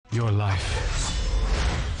Your life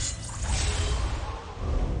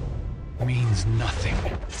means nothing.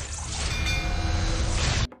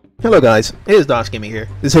 Hello guys, it is Dosh Gaming here.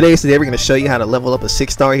 Today we're going to show you how to level up a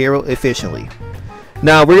 6-star hero efficiently.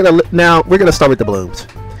 Now we're gonna start with the blooms.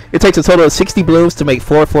 It takes a total of 60 blooms to make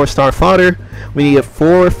 4 4-star fodder. We need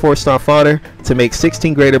 4 4-star fodder to make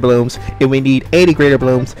 16 greater blooms, and we need 80 greater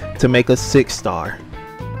blooms to make a 6-star.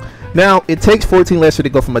 Now it takes 14 lesser to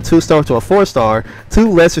go from a 2-star to a 4-star, 2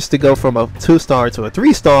 lessers to go from a 2-star to a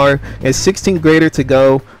 3-star, and 16 greater to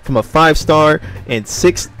go from a 5-star, and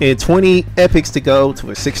 20 epics to go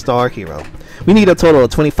to a 6-star hero. We need a total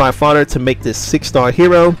of 25 fodder to make this 6-star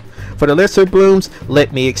hero. For the lesser blooms,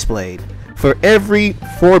 let me explain. For every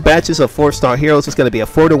 4 batches of 4-star heroes, it's going to be a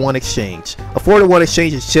 4-to-1 exchange. A 4-to-1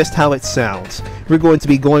 exchange is just how it sounds. We're going to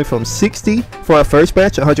be going from 60 for our first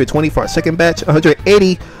batch, 120 for our second batch,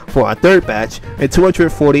 180 for our third batch, and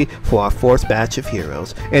 240 for our fourth batch of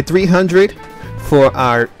heroes, and 300 for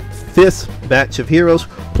our 5th batch of heroes,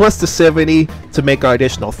 plus the 70 to make our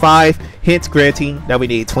additional 5, hence granting that we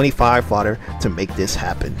need 25 fodder to make this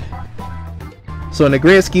happen. So in the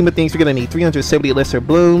grand scheme of things, we're going to need 370 lesser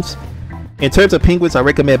blooms. In terms of penguins, I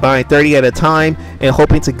recommend buying 30 at a time and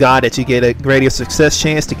hoping to God that you get a greater success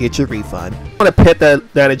chance to get your refund. I want a pet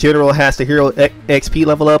that in general has the hero XP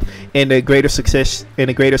level up and a greater success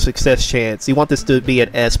chance. You want this to be an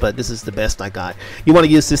S, but this is the best I got. You want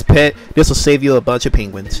to use this pet. This will save you a bunch of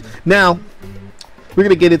penguins. Now we're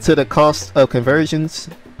gonna get into the cost of conversions.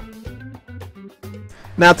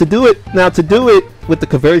 Now to do it with the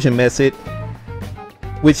conversion method,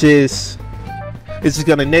 which is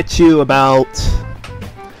going to net you about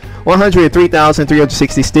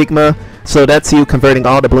 103,360 stigma. So that's you converting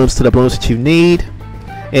all the blooms to the blooms that you need,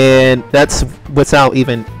 and that's without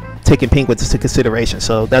even taking penguins into consideration.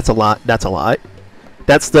 So that's a lot. That's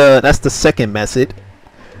the second method.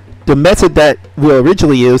 The method that we'll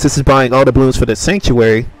originally use, this is buying all the blooms for the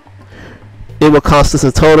sanctuary. It will cost us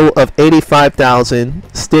a total of 85,000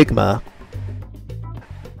 stigma.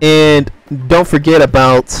 And don't forget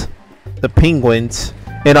about the penguins,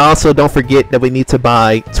 and also don't forget that we need to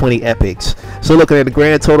buy 20 epics. So looking at the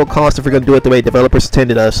grand total cost, if we're going to do it the way developers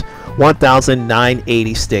intended us,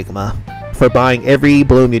 1,980 stigma for buying every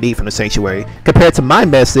bloom you need from the sanctuary, compared to my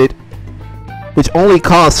method, which only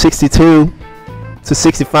costs 62 to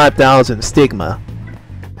 65,000 stigma.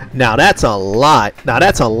 Now that's a lot. Now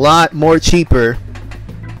that's a lot more cheaper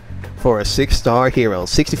for a 6-star hero.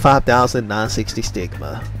 65,960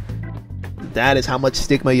 stigma. That is how much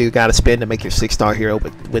stigma you gotta spend to make your 6-star hero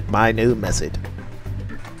with my new method.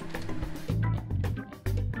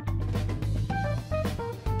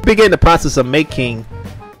 Begin the process of making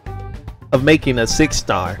a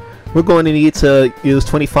 6-star. We're going to need to use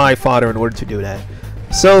 25 fodder in order to do that.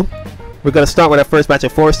 So we're gonna start with our first batch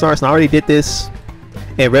of 4 stars, and I already did this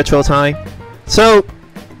in retro time. So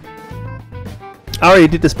I already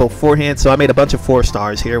did this beforehand, so I made a bunch of 4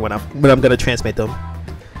 stars here when I'm gonna transmit them.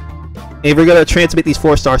 And we're gonna transmit these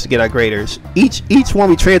 4 stars to get our graders. Each one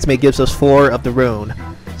we transmit gives us 4 of the rune.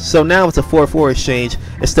 So now it's a 4-4 exchange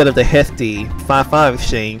instead of the hefty 5-5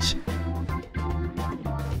 exchange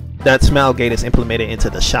that Smilegate is implemented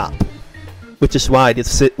into the shop, which is why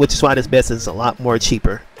this method is a lot more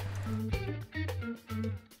cheaper.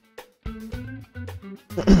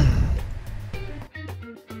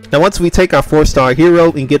 Now once we take our 4-star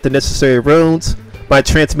hero and get the necessary runes by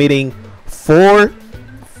transmitting 4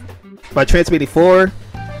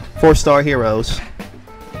 4-star heroes,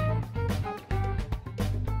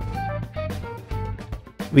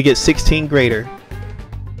 we get 16 greater.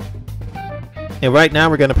 And right now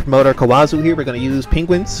we're going to promote our Kawazu here. We're going to use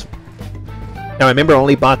penguins. Now remember, I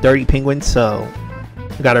only bought 30 penguins, so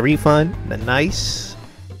I got a refund. Nice.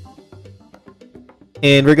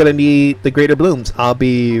 And we're going to need the greater blooms. I'll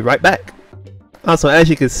be right back. Also, as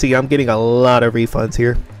you can see, I'm getting a lot of refunds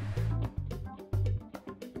here.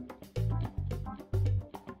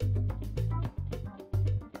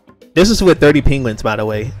 This is with 30 penguins, by the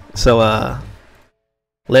way, so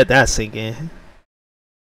let that sink in.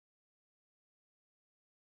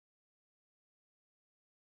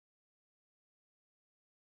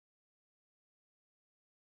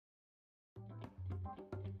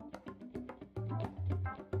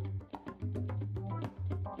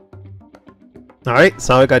 Alright,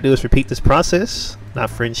 so all I gotta do is repeat this process. Not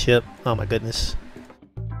friendship. Oh my goodness.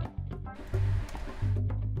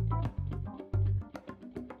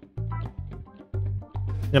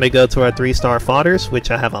 Gonna go to our 3-star fodders, which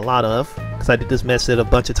I have a lot of, because I did this method a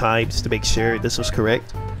bunch of times to make sure this was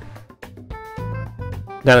correct.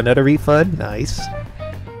 Got another refund. Nice.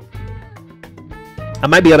 I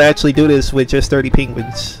might be able to actually do this with just 30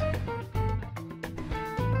 penguins.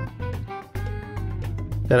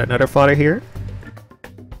 Got another fodder here.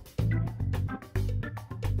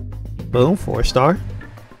 Boom, 4-star.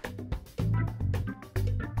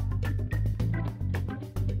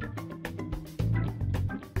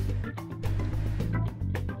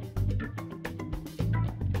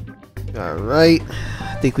 Alright,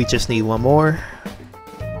 I think we just need one more.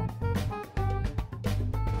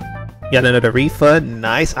 Got another refund,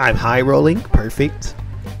 nice. I'm high rolling, perfect.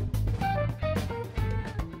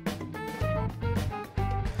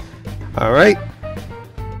 Alright.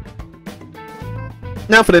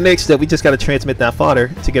 Now for the next step, we just gotta transmit that fodder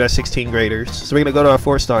to get our 16 graders. So we're gonna go to our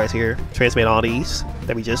 4 stars here, transmit all these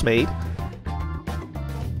that we just made.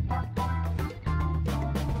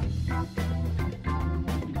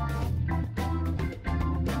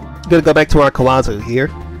 Gonna go back to our Kawazu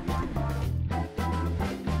here.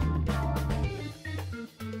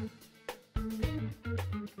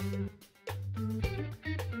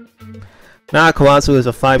 Now Kawazu is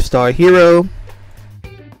a 5-star hero.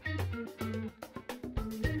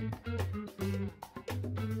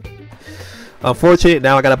 Unfortunate,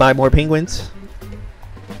 now I gotta buy more penguins.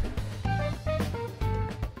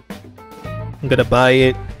 I'm gonna buy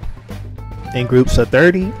it in groups of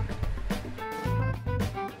 30.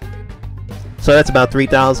 So that's about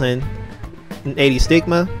 3,080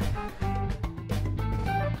 stigma.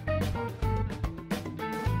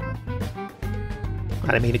 I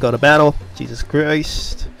didn't mean to go to battle. Jesus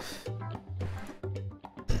Christ.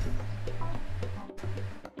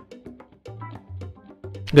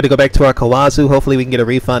 I'm gonna go back to our Kawazu. Hopefully we can get a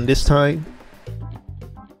refund this time.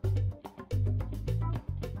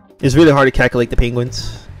 It's really hard to calculate the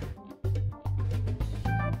penguins.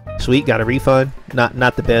 Sweet, got a refund.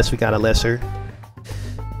 Not the best, we got a lesser.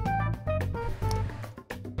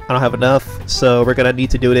 I don't have enough, so we're gonna need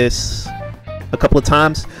to do this a couple of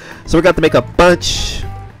times. So we're gonna have to make a bunch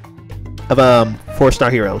of 4-star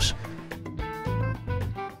heroes.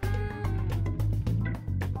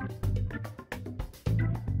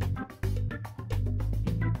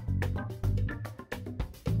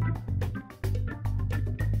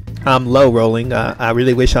 I'm low rolling. I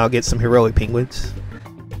really wish I'll get some heroic penguins.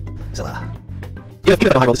 So, even if I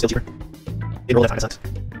don't high roll, it's still cheaper. It roll that time, it sucks.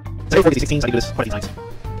 So every 16, so I can do this quite a few times.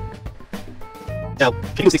 Now,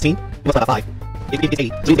 if you do 16, you must have 5. It's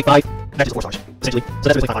 8. So you take 5, matches to 4 stars, essentially. So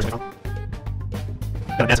that's really 5 stars right now.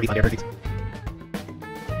 Got a massive refund here, perfect.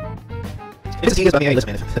 It is a genius, but I mean,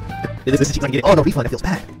 listen, man. This is cheap, I can get it. Oh, no refund, it feels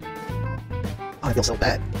bad. Oh, it feels so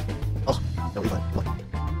bad. Oh, no refund. Look.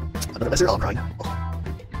 Another messer, oh, I'm crying. Oh.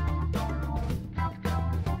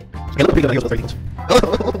 Okay, look pretty good on heels with 30 heals. Oh,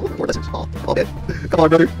 4 lessers. Oh, man. Come on,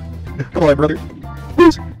 brother. Come on, brother.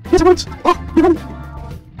 Please. Yes, it works. Oh, you're running.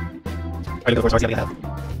 Alright, go 4 stars, see how many I have.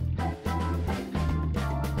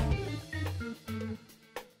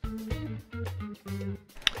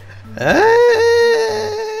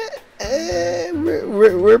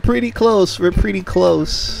 We're pretty close. We're pretty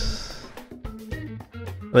close.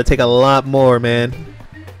 I'm gonna take a lot more, man.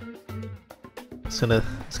 It's gonna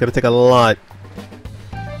take a lot.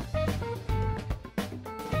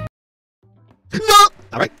 No!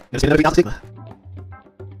 Alright, gonna spend another 3,000 stigma.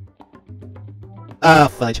 Ah,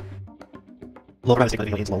 fudge. Low amount of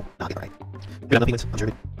stigma, it's low. Nah, get right. Good on the penguins, I'm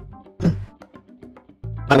sure.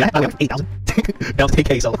 By the way, I have 8,000. Down to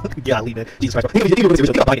 10k, so yeah, I'll leave it. Jesus Christ, bro. Even with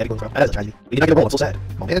the buying it, that's a tragedy. We did not get a roll, I'm so sad.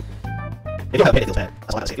 Come on, man. If you don't have a pet, it feels bad.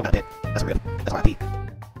 That's why I say, if you don't have a pet, that's real. That's why I pee.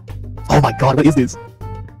 Oh my god, what is this?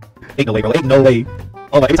 Ain't no way, bro. Ain't no way.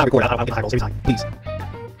 Oh my, every time I record, I'm getting high rolls every time. Please.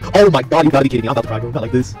 Oh my god, you gotta be kidding me. I'm about to cry, bro. Not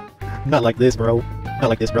like this. Not like this, bro. Not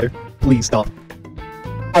like this, brother. Please stop.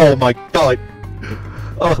 Oh my god.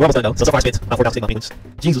 Oh, we're almost done though. So far I spent about 4,000 stigma penguins.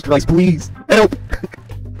 Jesus Christ, please. Help.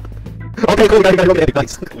 Okay, cool, we gotta go to epic.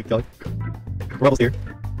 Nice. Oh my god. We're almost here.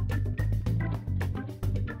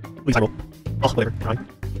 Please, high roll. Oh, whatever. Alright.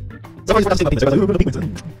 Somebody's working on penguins. They're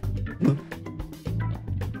penguins.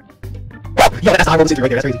 Oh, yeah, that's high roll right there.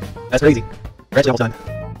 That's crazy. That's crazy. We're actually almost done.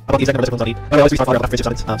 How about the second ones I need? Oh, no, it's 3 star after 50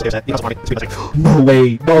 summons. So there's that. You know, smart. It's pretty much like, no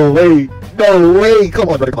way. No way. No way. Come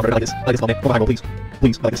on, brother. Come on, brother. Like this. Like this, man. Go high roll, please.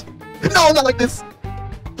 Please, like this. No, not like this.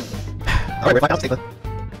 Alright, we're 5,000 stigma.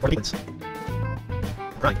 4 penguins.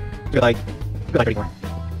 Right. Good night. 30 more.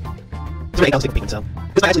 It's 8,000 stigma penguins, so.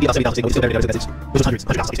 This might actually be about 70,000 stigma. We still never message. Which was hundreds.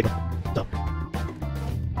 100,000 stigma. So.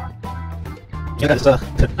 Yeah, guys, not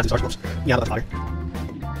 2 stars, close. Yeah, that's fire.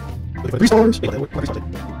 Looking for 3 stars. Wait, what 3 stars?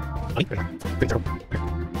 Money? Right now. 3 0.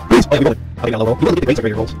 Please! Oh, yeah, we rolled it. Oh, we got a low roll. You want to get the grades of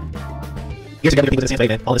radio rolls. Here's again, your penguins in the same today,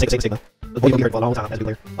 man. All in the same stigma. The boy will be here for a long time as we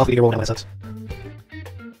clear. I'll figure roll now, that sucks.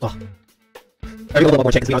 Oh. Alright, a little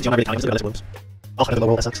more check and see how much I'm really counting. I'm still got less wounds. Oh, another low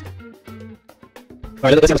roll, that sucks.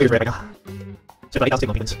 Alright, let's see how much we're right now. So, 8,000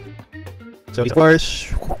 stigma penguins. So, these are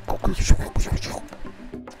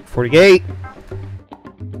 48.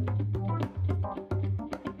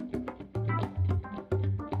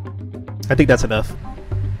 I think that's enough.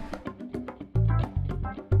 I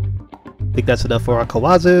think that's enough for our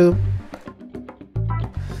Kawazu.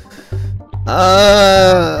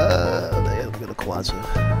 Let's go to Kawazu.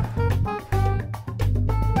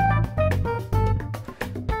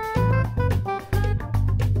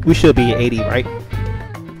 We should be at 80, right?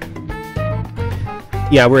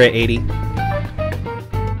 Yeah, we're at 80.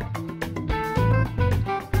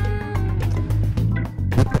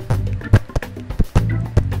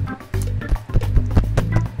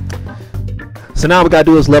 So now what we gotta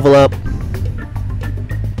do is level up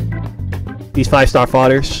these 5-star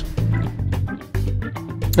fodders.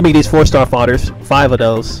 I mean these 4-star fodders. 5 of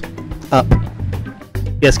those up.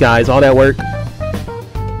 Yes, guys, all that work.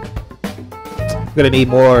 We're gonna need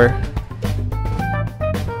more.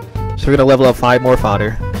 So we're gonna level up 5 more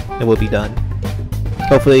fodder, and we'll be done.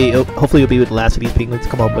 Hopefully it'll be with the last of these penguins.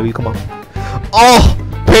 Come on, baby, come on. Oh,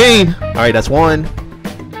 pain! All right, that's 1.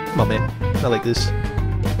 Come on, man. Not like this.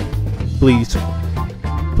 Please,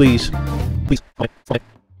 please, please. Come on.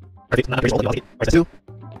 Alright, now here's all the Alright, that's 2. Come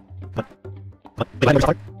on. Wait, I'm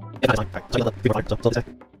sorry. Yeah, that's fine. Alright, so you have 3 more. So this way.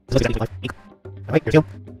 So this is 5. Alright, here's 2.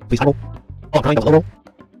 Please, high roll. Oh, I'm trying to low roll.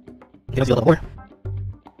 Okay, let's do a little more.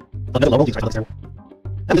 Oh, no, low roll, please. Alright, let's roll.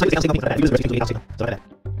 I'm just going to say use the recipe to so like that.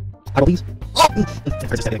 High roll, please. Oh!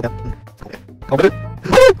 First, just standing like that. Okay. Come over.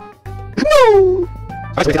 No!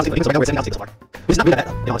 Alright, so we're sitting so far. This is not really that,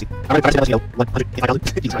 in honesty. Alright, I'm going to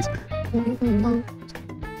 105,000. Jesus Christ.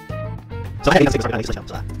 So I had 8 so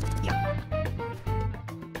yeah.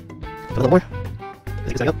 A little more. Let's get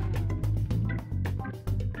this thing up.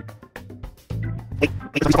 Hey,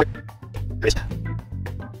 come on. There it is.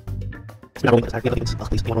 It's not rolling. It's not rolling. Oh,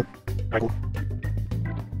 please, come on, roll. Alright, cool.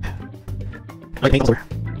 Alright, make it over.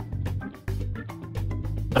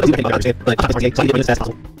 I don't think I understand, but I'm not 48, so I need to run as fast as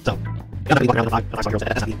possible. So, I'm not going to be walking around the 5-star heroes.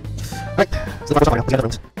 That's not me. Alright, so the 5-star heroes. Let's get the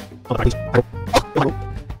rooms. Oh, the please. Roll. Oh, no, roll.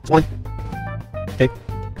 It's 1. Okay.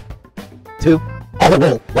 2. Oh, what a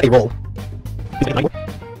roll. What a roll. Please make it 9 more.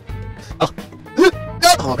 Oh.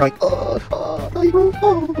 Oh, right. Oh, no, you roll. Oh.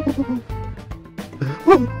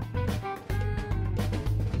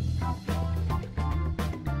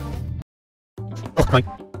 Oh, right.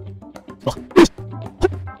 Oh.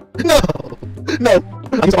 No! No!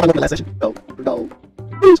 I used all my love in the last session. No. No.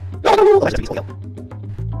 Please. No, no, no. Oh, that's just a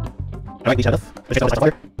alright, we shut off. Let's check out the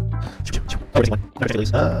fire. Oh, we're one. Never check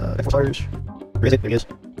these. Back 4 stars. Where is it? There he is.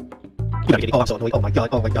 You gotta be kidding. Oh, I'm so annoyed. Oh my god.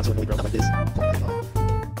 Oh my god, so annoyed, bro. Not like this. Oh my god.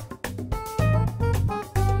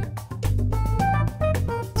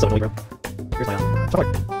 So annoyed, bro. Where's my fire?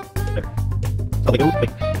 There. Oh, wait, wait.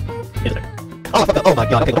 It's there. Oh, fuck. Oh my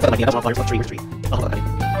god. Okay, don't fuck that. That's one fire. It's tree. Where's the tree? Oh, fuck that.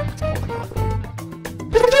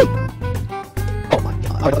 Oh my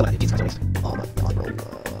god. Oh, don't Jesus Christ. Oh my god, bro.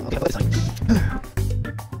 Okay, fuck this time.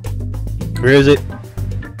 Where is it?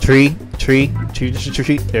 Tree.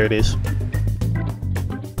 There it is.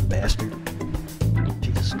 Bastard.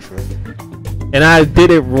 Jesus Christ. And I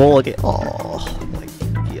didn't roll again. Oh my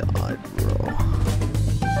god, bro.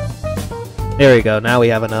 There we go. Now we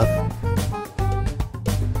have enough.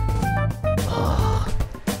 Oh.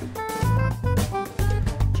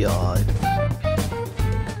 God.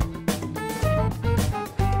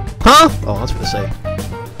 Huh? Oh, I was gonna say.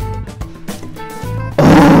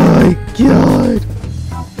 Oh my god.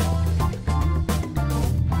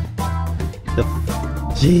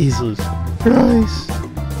 Jesus Christ.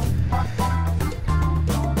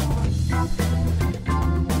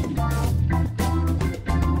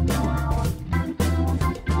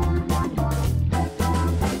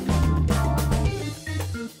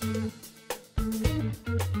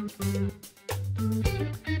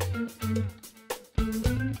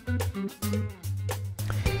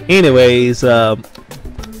 Anyways,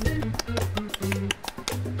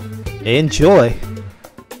 enjoy.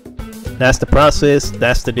 That's the process.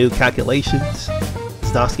 That's the new calculations.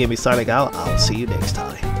 It's Docs Gaming signing out. I'll see you next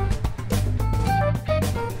time.